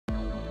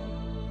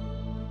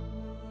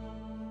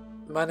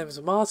My name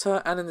is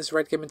Marta, and in this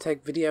Red Game and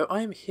Tech video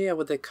I am here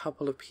with a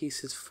couple of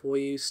pieces for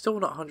you. Still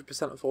not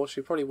 100%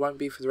 unfortunately, probably won't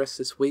be for the rest of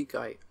this week.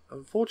 I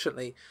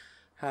unfortunately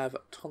have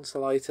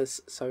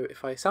tonsillitis, so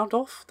if I sound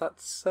off,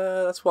 that's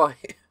why.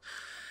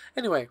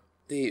 Anyway,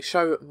 the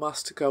show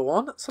must go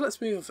on, so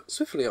let's move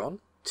swiftly on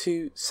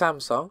to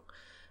Samsung.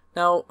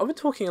 Now, I've been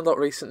talking a lot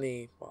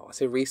recently, well I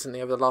say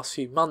recently, over the last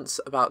few months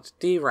about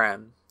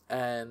DRAM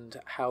and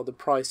how the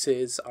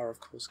prices are of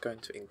course going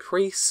to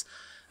increase.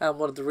 And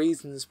one of the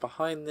reasons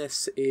behind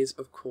this is,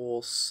 of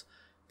course,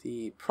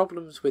 the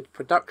problems with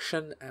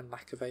production and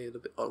lack of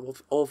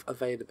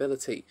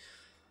availability.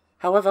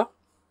 However,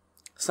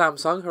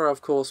 Samsung, who are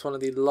of course one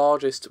of the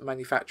largest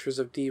manufacturers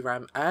of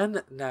DRAM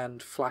and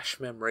NAND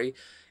flash memory,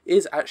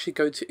 is actually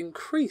going to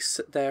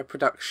increase their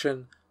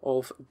production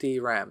of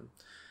DRAM.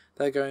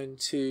 They're going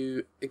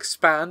to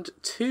expand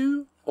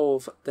 2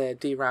 of their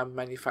DRAM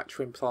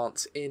manufacturing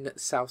plants in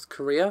South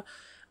Korea,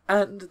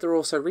 and they're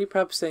also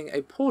repurposing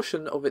a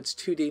portion of its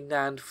 2D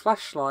NAND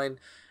flash line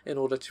in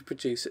order to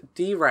produce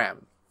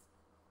DRAM.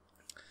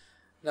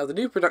 Now, the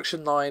new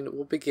production line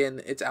will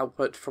begin its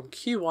output from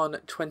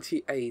Q1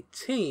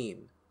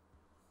 2018.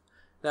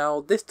 Now,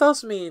 this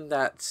does mean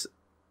that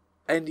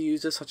end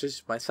users such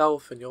as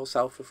myself and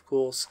yourself, of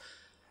course,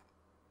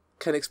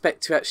 can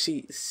expect to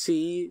actually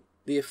see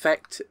the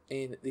effect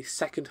in the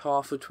second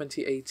half of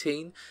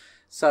 2018.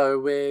 So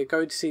we're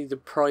going to see the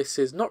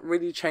prices not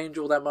really change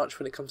all that much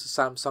when it comes to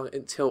Samsung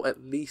until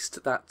at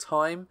least that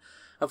time.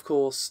 Of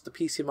course, the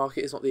PC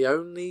market is not the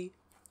only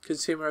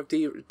consumer of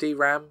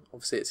DRAM.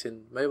 Obviously, it's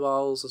in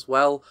mobiles as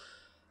well.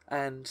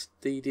 And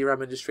the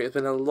DRAM industry has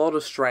been a lot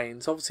of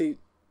strains. Obviously,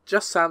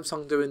 just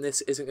Samsung doing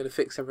this isn't going to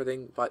fix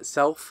everything by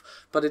itself,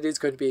 but it is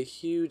going to be a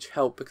huge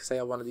help because they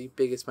are one of the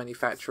biggest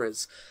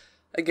manufacturers.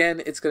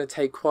 Again, it's going to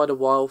take quite a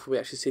while before we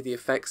actually see the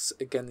effects,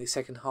 again, the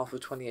second half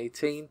of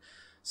 2018.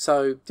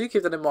 So do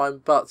keep that in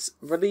mind, but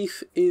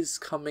relief is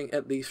coming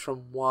at least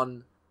from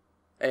one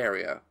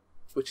area,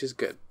 which is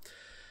good.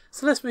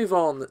 So let's move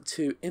on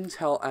to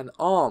Intel and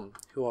ARM,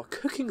 who are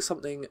cooking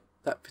something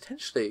that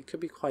potentially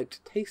could be quite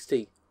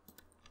tasty.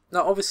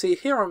 Now obviously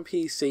here on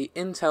PC,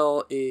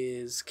 Intel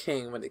is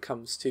king when it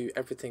comes to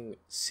everything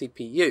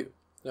CPU.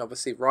 Now,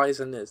 obviously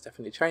Ryzen has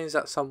definitely changed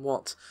that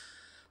somewhat,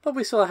 but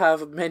we still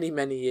have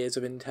many years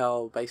of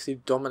Intel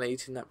basically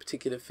dominating that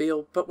particular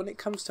field. But when it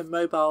comes to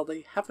mobile,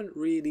 they haven't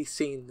really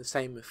seen the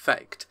same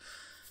effect.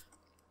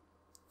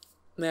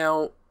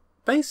 Now,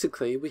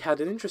 basically, we had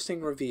an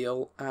interesting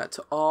reveal at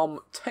ARM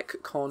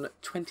TechCon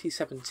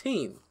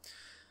 2017.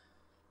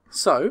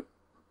 So,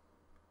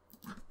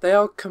 they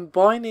are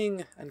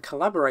combining and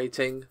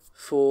collaborating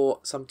for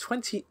some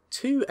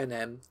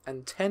 22nm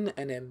and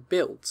 10nm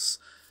builds.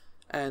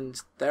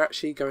 And they're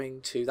actually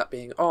going to, that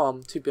being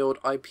ARM, to build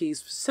IP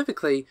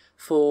specifically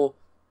for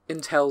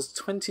Intel's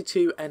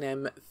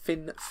 22nm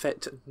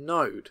FinFET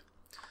node.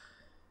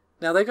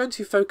 Now they're going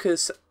to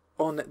focus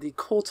on the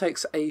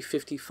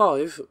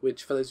Cortex-A55,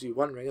 which for those of you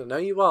wondering, I know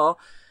you are,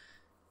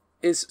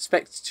 is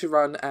expected to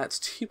run at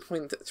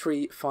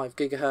 2.35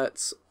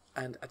 GHz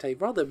and at a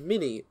rather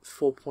mini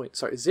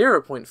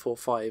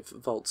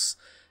 0.45 volts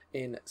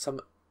in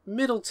some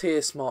middle tier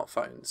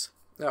smartphones.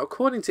 Now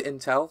according to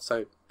Intel,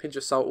 so pinch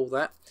of salt, all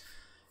that,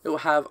 it will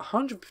have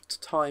 100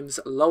 times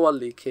lower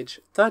leakage,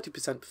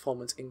 30%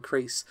 performance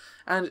increase,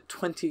 and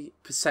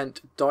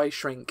 20% die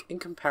shrink in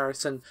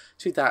comparison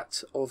to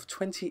that of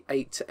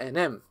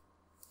 28nm.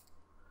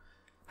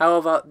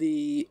 However,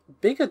 the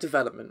bigger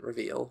development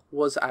reveal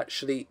was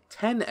actually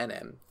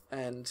 10nm,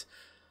 and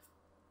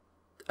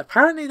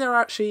apparently they're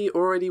actually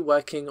already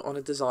working on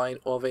a design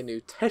of a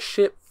new test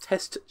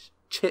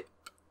chip,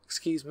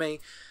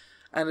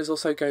 and is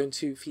also going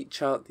to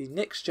feature the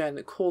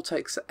next-gen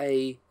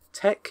Cortex-A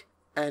tech,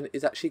 and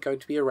is actually going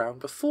to be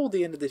around before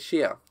the end of this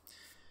year.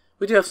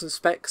 We do have some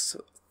specs,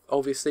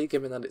 obviously,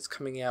 given that it's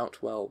coming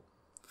out, well,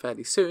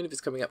 fairly soon, if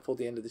it's coming out before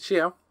the end of this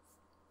year.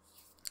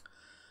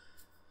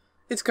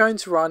 It's going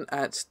to run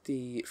at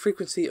the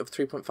frequency of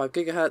 3.5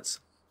 GHz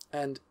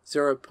and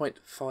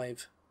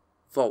 0.5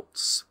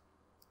 volts.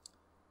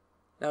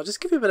 Now,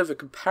 just give you a bit of a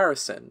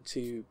comparison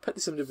to put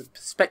this into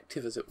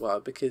perspective, as it were,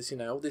 because, you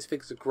know, all these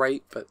figures are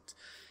great, but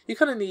you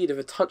kind of need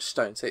a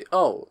touchstone to say,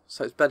 oh,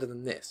 so it's better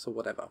than this, or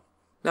whatever.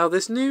 Now,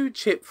 this new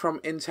chip from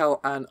Intel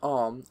and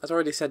ARM, as I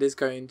already said, is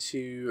going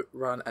to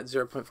run at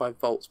 0.5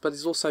 volts, but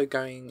is also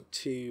going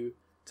to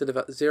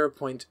deliver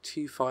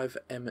 0.25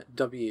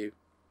 MW.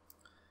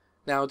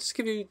 Now, just to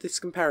give you this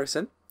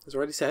comparison, as I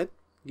already said,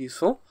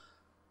 useful,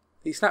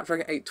 the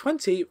Snapdragon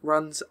 820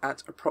 runs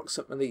at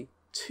approximately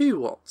 2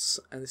 watts,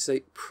 and this is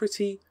a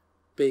pretty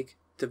big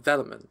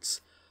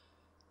development.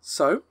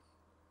 So,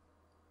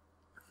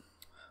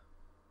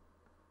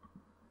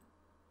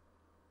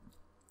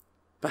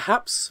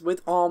 perhaps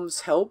with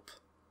ARM's help,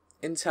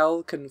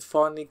 Intel can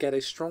finally get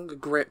a stronger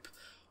grip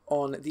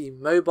on the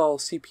mobile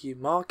CPU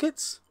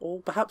markets, or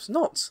perhaps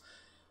not.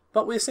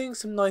 But we're seeing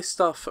some nice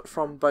stuff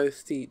from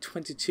both the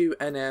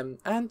 22nm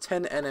and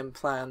 10nm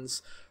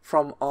plans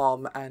from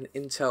ARM and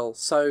Intel.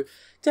 So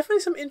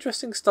definitely some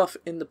interesting stuff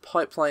in the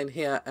pipeline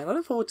here, and I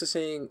look forward to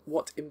seeing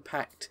what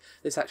impact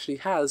this actually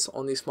has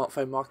on the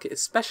smartphone market,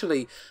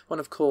 especially when,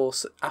 of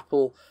course,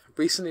 Apple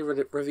recently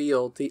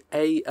revealed the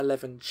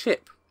A11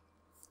 chip.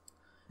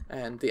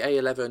 And the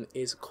A11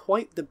 is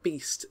quite the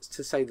beast,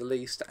 to say the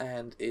least,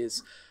 and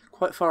is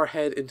quite far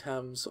ahead in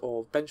terms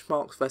of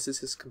benchmarks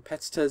versus its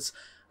competitors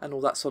and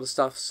all that sort of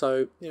stuff.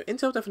 So,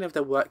 Intel definitely have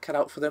their work cut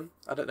out for them.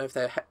 I don't know if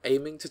they're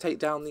aiming to take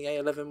down the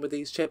A11 with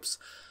these chips,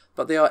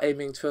 but they are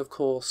aiming to, of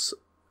course,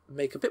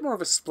 make a bit more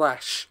of a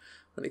splash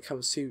when it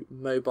comes to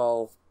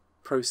mobile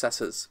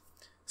processors.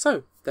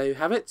 So, there you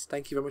have it.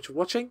 Thank you very much for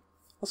watching.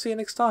 I'll see you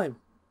next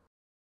time.